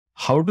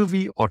how do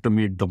we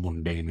automate the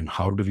mundane and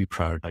how do we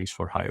prioritize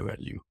for high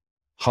value?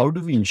 How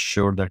do we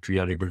ensure that we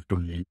are able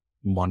to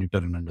monitor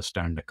and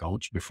understand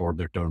accounts before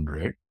they turn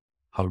red?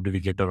 How do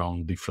we get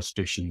around the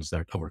frustrations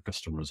that our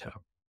customers have?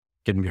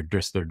 Can we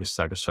address their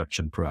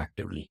dissatisfaction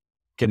proactively?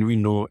 Can we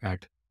know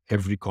at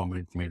every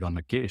comment made on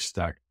a case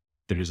that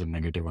there is a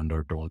negative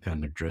undertone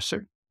and address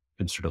it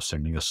instead of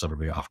sending a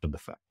survey after the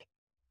fact?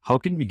 How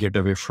can we get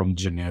away from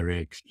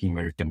generic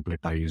email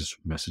templatized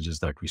messages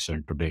that we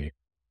send today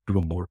to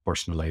a more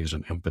personalized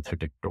and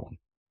empathetic tone?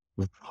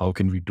 How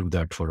can we do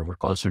that for our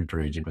call center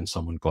agent when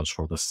someone calls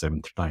for the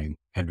seventh time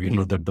and we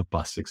know that the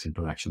past six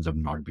interactions have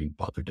not been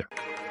positive?